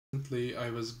Recently,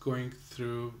 I was going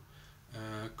through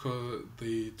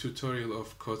the tutorial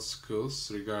of Code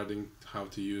Skills regarding how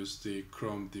to use the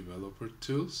Chrome developer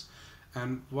tools.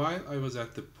 And while I was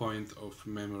at the point of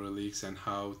memory leaks and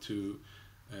how to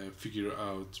figure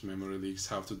out memory leaks,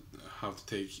 how to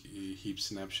take heap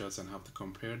snapshots and how to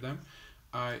compare them,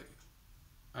 I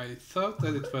I thought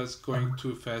that it was going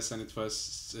too fast, and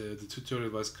the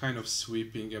tutorial was kind of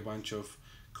sweeping a bunch of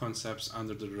concepts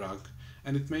under the rug.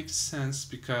 And it makes sense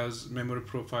because memory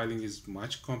profiling is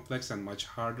much complex and much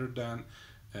harder than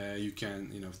you can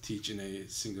teach in a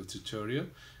single tutorial.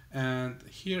 And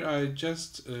here I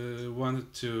just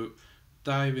wanted to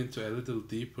dive into a little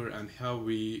deeper and how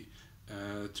we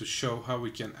to show how we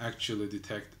can actually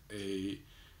detect a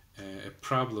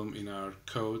problem in our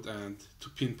code and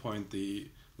to pinpoint the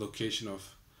location of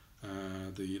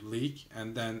the leak,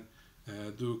 and then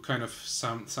do kind of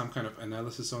some kind of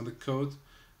analysis on the code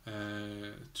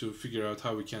uh, to figure out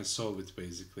how we can solve it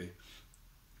basically.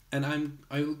 And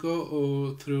I will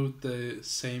go through the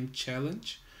same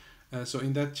challenge. So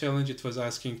in that challenge, it was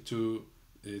asking to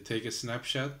take a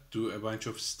snapshot, do a bunch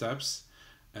of steps,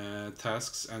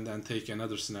 tasks, and then take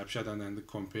another snapshot and then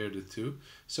compare the two.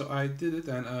 So I did it,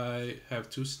 and I have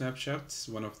two snapshots.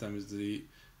 One of them is the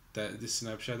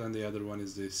snapshot, and the other one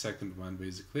is the second one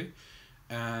basically.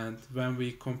 And when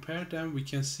we compare them, we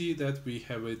can see that we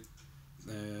have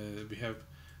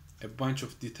a bunch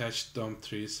of detached DOM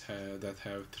trees that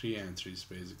have three entries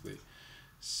basically.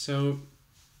 So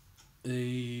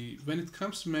when it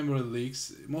comes to memory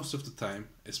leaks, most of the time,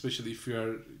 especially if you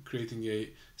are creating a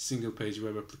single page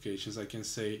web applications, I can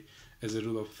say as a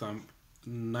rule of thumb,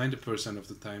 90% of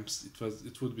the times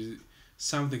it would be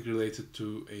something related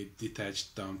to a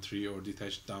detached DOM tree or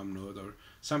detached DOM node or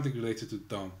something related to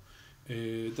DOM.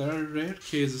 There are rare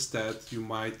cases that you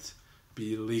might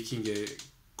be leaking a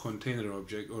container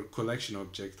object or collection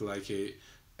object like a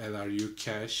LRU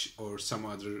cache or some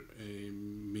other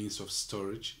means of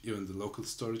storage. Even the local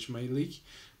storage may leak,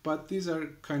 but these are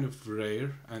kind of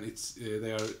rare, and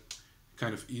they are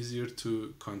kind of easier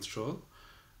to control.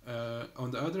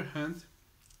 On the other hand,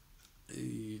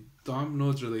 DOM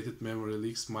node related memory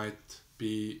leaks might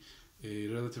be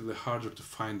relatively harder to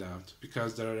find out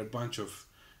because there are a bunch of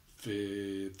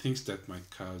things that might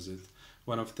cause it.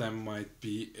 One of them might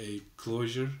be a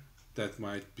closure that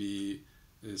might be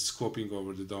scoping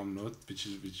over the DOM node, which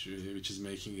is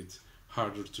making it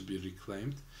harder to be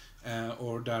reclaimed,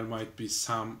 or there might be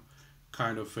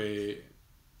kind of a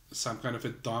some kind of a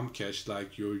DOM cache,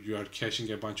 like you are caching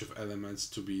a bunch of elements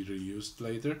to be reused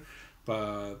later,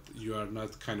 but you are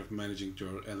not kind of managing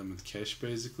your element cache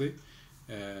basically.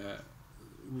 Uh,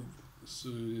 so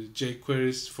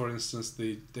jQuery's, for instance,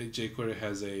 the jQuery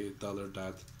has a dollar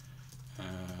dot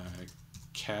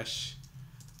cache.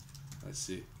 Let's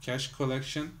see, cache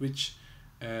collection, which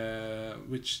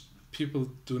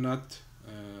people do not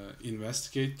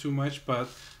investigate too much, but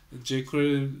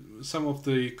jQuery, some of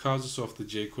the causes of the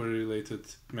jQuery related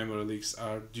memory leaks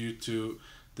are due to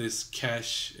this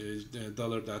cache,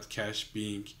 dollar dot cache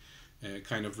being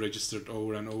kind of registered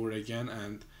over and over again,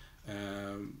 and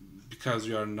because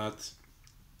you are not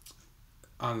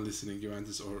unlistening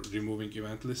events or removing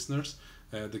event listeners,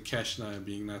 the cache now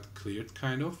being not cleared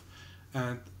kind of.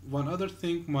 And one other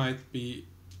thing might be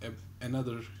a,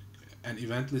 another an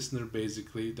event listener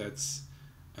basically that's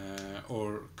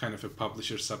or kind of a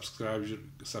publisher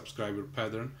subscriber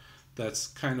pattern that's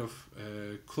kind of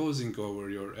closing over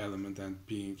your element and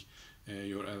being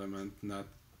your element not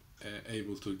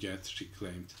able to get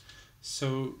reclaimed.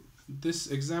 So this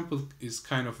example is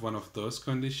kind of one of those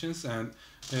conditions, and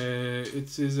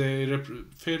it is a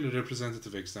fairly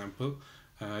representative example.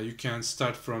 You can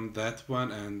start from that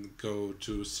one and go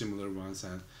to similar ones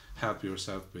and help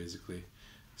yourself basically.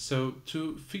 So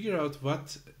to figure out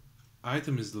what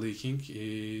item is leaking,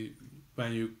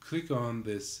 when you click on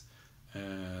this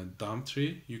DOM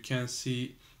tree, you can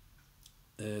see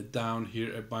down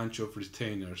here a bunch of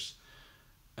retainers.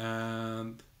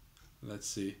 And let's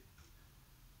see.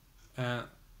 Uh,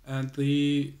 and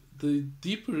the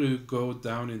deeper you go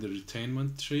down in the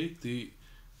retainment tree, the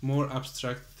more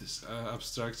abstract the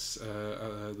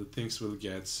things will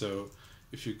get. So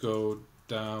if you go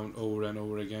down over and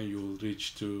over again, you will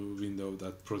reach to window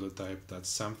that prototype that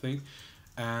something,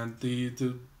 and the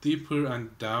deeper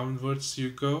and downwards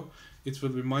you go, it will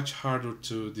be much harder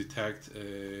to detect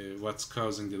what's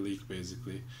causing the leak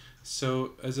basically.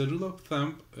 So as a rule of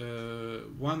thumb,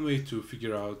 one way to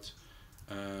figure out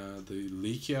the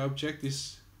leaky object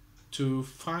is to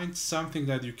find something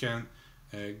that you can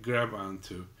grab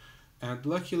onto. And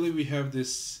luckily we have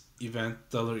this event,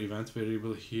 dollar event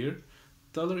variable here.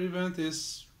 Dollar event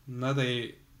is not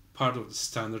a part of the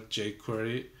standard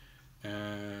jQuery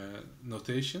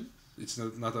notation. It's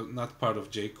not part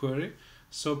of jQuery,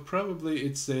 so probably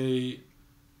it's a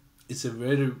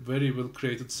variable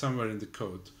created somewhere in the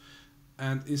code.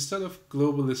 And instead of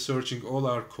globally searching all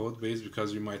our code base,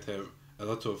 because we might have a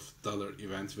lot of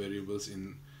 $event variables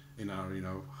in our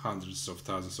hundreds of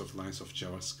thousands of lines of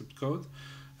JavaScript code,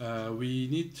 we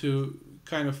need to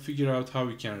kind of figure out how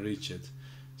we can reach it.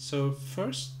 So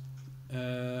first,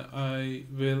 I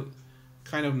will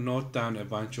kind of note down a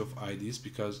bunch of IDs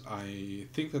because I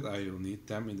think that I will need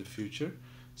them in the future.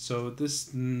 So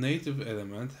this native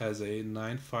element has a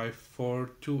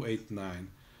 954289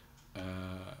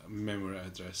 memory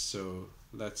address. So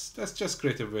let's just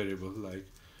create a variable like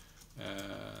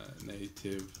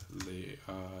natively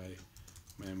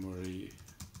memory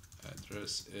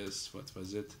address is, what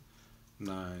was it,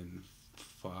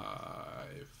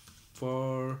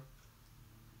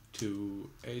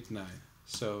 954289.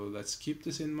 So let's keep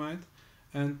this in mind,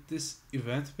 and this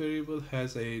event variable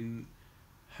has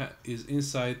is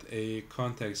inside a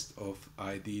context of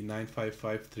ID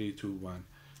 955321.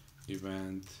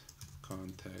 Event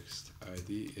context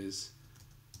ID is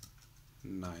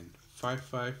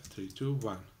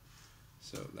 955321.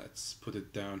 So let's put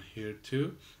it down here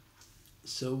too.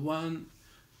 So one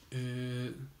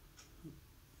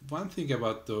thing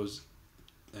about those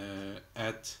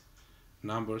at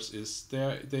numbers is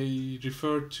they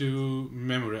refer to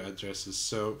memory addresses.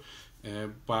 So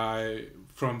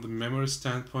from the memory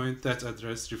standpoint, that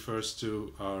address refers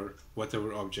to our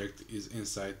whatever object is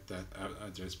inside that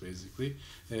address. Basically,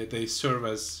 they serve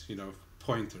as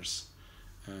pointers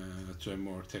to a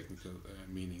more technical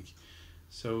meaning.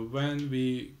 So when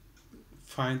we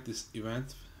find this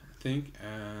event thing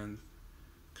and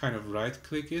kind of right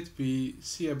click it, we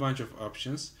see a bunch of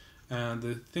options, and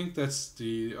the thing that's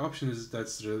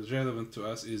relevant to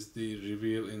us is the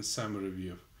reveal in summary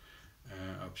view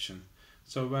option.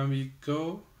 So when we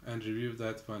go and review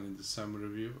that one in the summary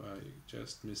view, I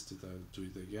just missed it, I'll do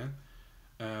it again.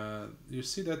 You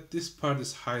see that this part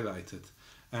is highlighted,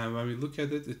 and when we look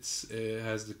at it, it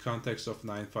has the context of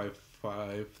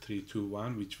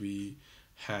 955321, which we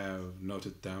have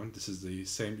noted down. This is the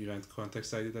same event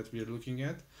context ID that we are looking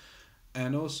at.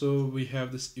 And also we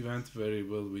have this event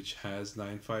variable which has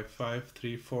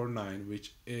 955349,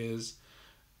 which is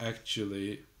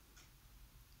actually,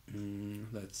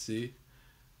 let's see,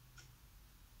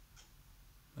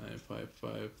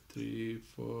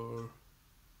 955349.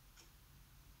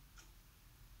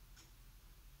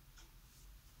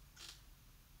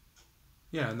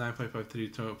 Yeah,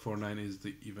 955349 is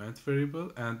the event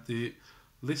variable, and the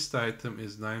list item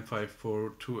is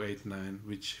 954289,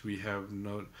 which we have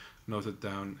noted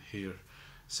down here.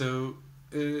 So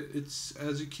it's,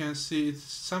 as you can see, it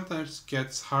sometimes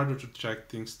gets harder to track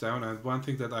things down, and one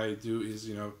thing that I do is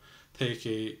take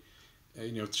a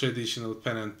traditional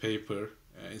pen and paper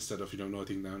instead of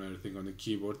noting down everything on the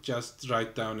keyboard. Just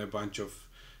write down a bunch of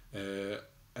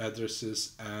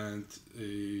addresses and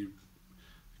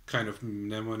kind of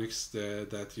mnemonics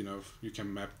that you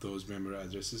can map those memory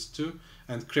addresses to,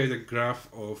 and create a graph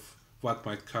of what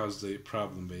might cause the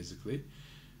problem, basically.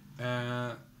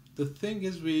 The thing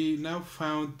is, we now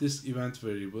found this event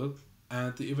variable,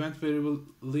 and the event variable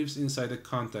lives inside a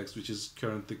context which is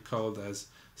currently called as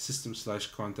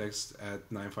system/context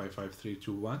at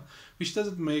 955321, which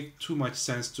doesn't make too much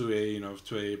sense to a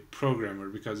programmer,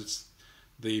 because it's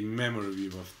the memory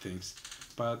view of things.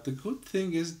 But the good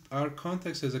thing is our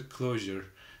context has a closure,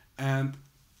 and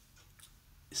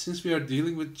since we are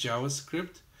dealing with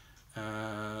JavaScript,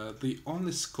 the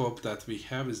only scope that we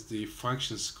have is the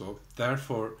function scope.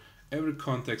 Therefore, every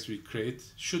context we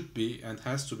create should be and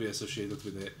has to be associated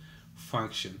with a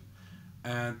function.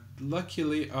 And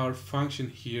luckily, our function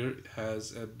here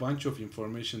has a bunch of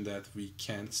information that we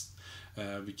can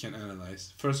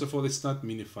analyze. First of all, it's not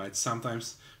minified.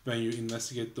 Sometimes when you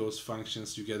investigate those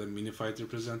functions, you get a minified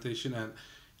representation, and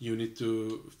you need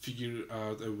to figure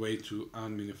out a way to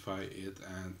unminify it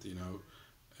and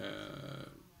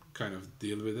kind of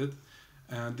deal with it.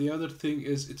 And the other thing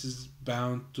is, it is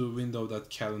bound to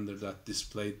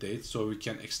window.calendar.displayDate, so we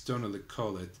can externally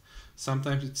call it.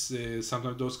 Sometimes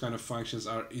sometimes those kind of functions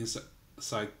are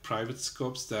inside private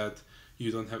scopes that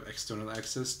you don't have external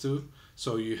access to,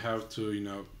 so you have to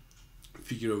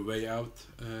figure a way out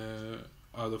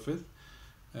of it.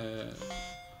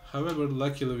 However,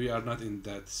 luckily we are not in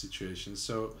that situation.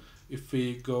 So if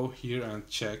we go here and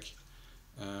check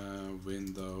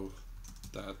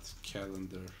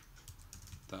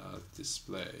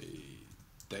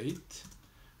window.calendar.displayDate,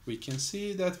 we can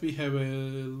see that we have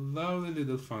a lovely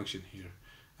little function here,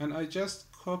 and I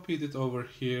just copied it over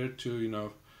here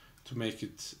to to make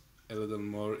it a little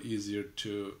more easier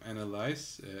to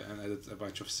analyze, and added a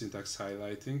bunch of syntax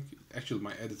highlighting. Actually,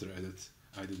 my editor added,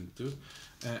 I didn't do.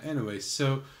 Anyway,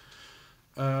 so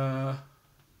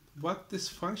what this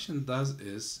function does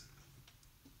is,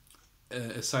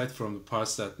 aside from the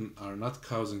parts that are not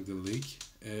causing the leak,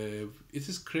 it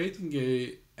is creating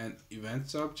an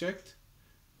events object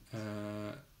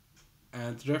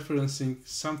and referencing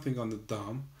something on the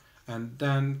DOM, and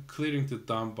then clearing the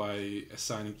DOM by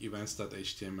assigning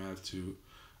events.html to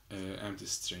empty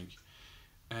string.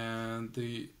 And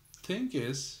the thing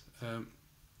is,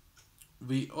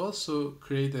 we also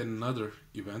create another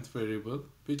event variable,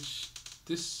 which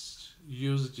this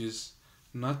usage is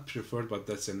not preferred, but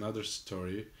that's another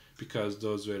story, because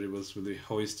those variables will be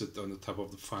hoisted on the top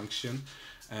of the function,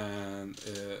 and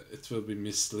it will be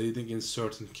misleading in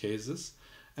certain cases.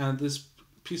 And this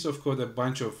piece of code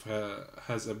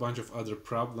has a bunch of other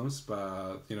problems,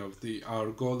 but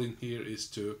our goal in here is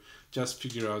to just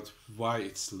figure out why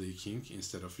it's leaking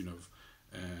instead of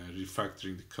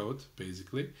refactoring the code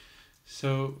basically.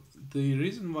 So the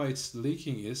reason why it's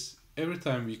leaking is every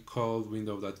time we call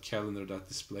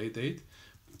window.calendar.displayDate,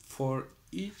 for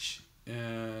each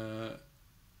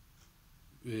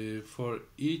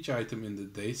item in the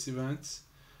days events,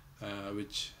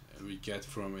 which we get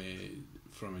from a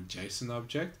JSON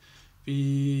object,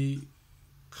 we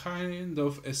kind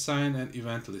of assign an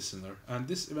event listener, and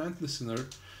this event listener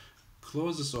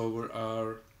closes over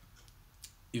our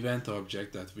event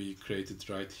object that we created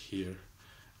right here.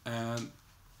 And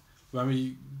when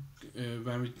we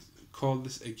call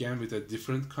this again with a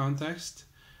different context,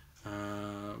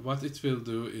 what it will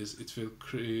do is it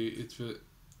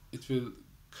will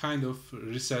kind of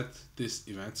reset this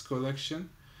events collection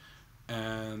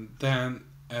and then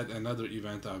add another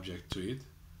event object to it.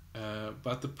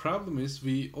 But the problem is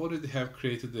we already have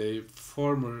created a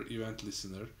former event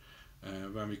listener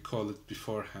when we call it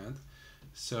beforehand.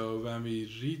 So when we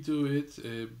redo it,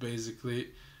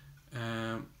 basically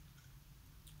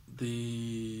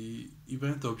the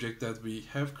event object that we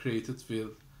have created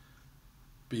will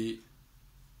be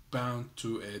bound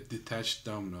to a detached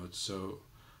DOM node. So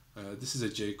this is a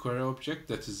jQuery object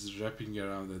that is wrapping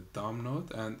around a DOM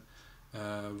node, and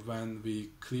when we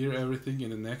clear everything in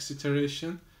the next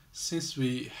iteration, since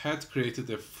we had created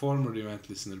a former event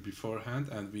listener beforehand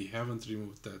and we haven't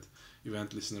removed that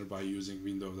event listener by using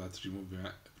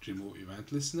window.remove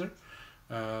event listener,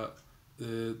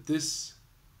 this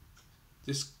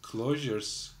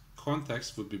closure's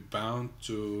context would be bound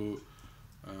to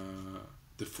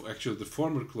the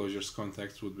former closure's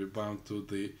context would be bound to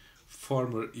the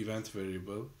former event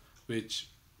variable, which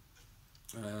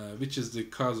is the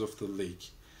cause of the leak.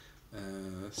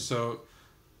 So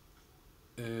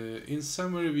in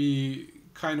summary, we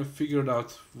kind of figured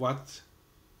out what's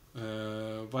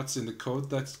in the code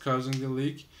that's causing the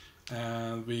leak,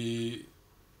 and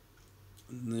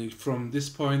from this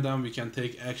point on we can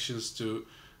take actions to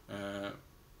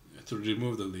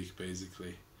remove the leak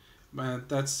basically. But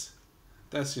that's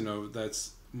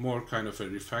more kind of a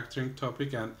refactoring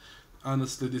topic, and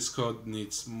honestly this code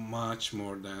needs much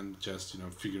more than just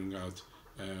figuring out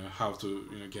how to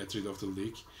get rid of the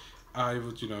leak. I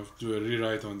would do a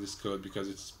rewrite on this code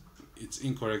because it's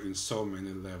incorrect in so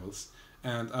many levels,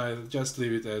 and I'll just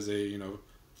leave it as a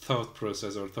thought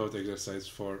process or thought exercise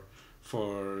for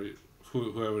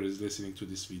whoever is listening to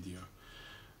this video.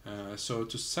 So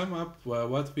to sum up,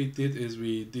 what we did is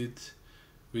we did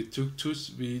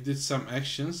some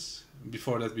actions.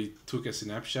 Before that we took a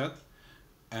snapshot,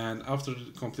 and after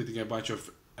completing a bunch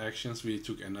of actions we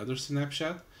took another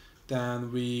snapshot.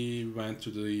 Then we went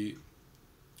to the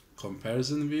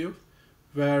comparison view,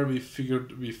 where we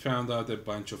found out a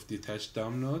bunch of detached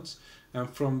DOM nodes, and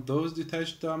from those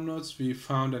detached DOM nodes we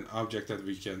found an object that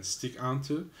we can stick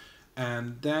onto,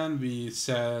 and then we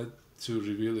said to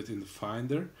reveal it in the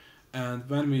Finder. And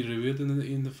when we revealed it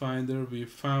in the Finder, we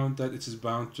found that it is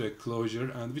bound to a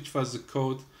closure, and which was the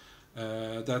code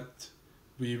that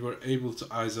we were able to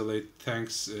isolate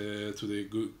thanks to the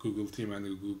Google team and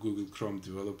the Google Chrome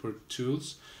developer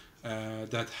tools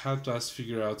that helped us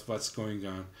figure out what's going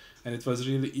on. And it was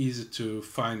really easy to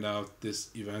find out this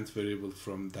event variable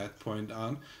from that point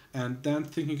on. And then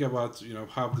thinking about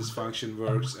how this function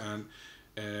works and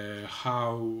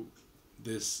how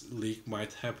this leak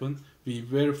might happen, we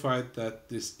verified that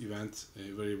this event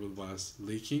variable was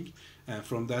leaking, and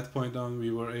from that point on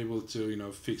we were able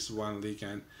to fix one leak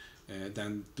and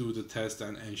then do the test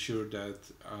and ensure that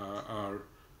our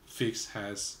fix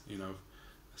has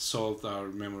solved our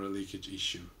memory leakage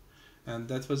issue. And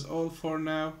that was all for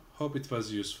now. Hope it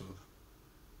was useful.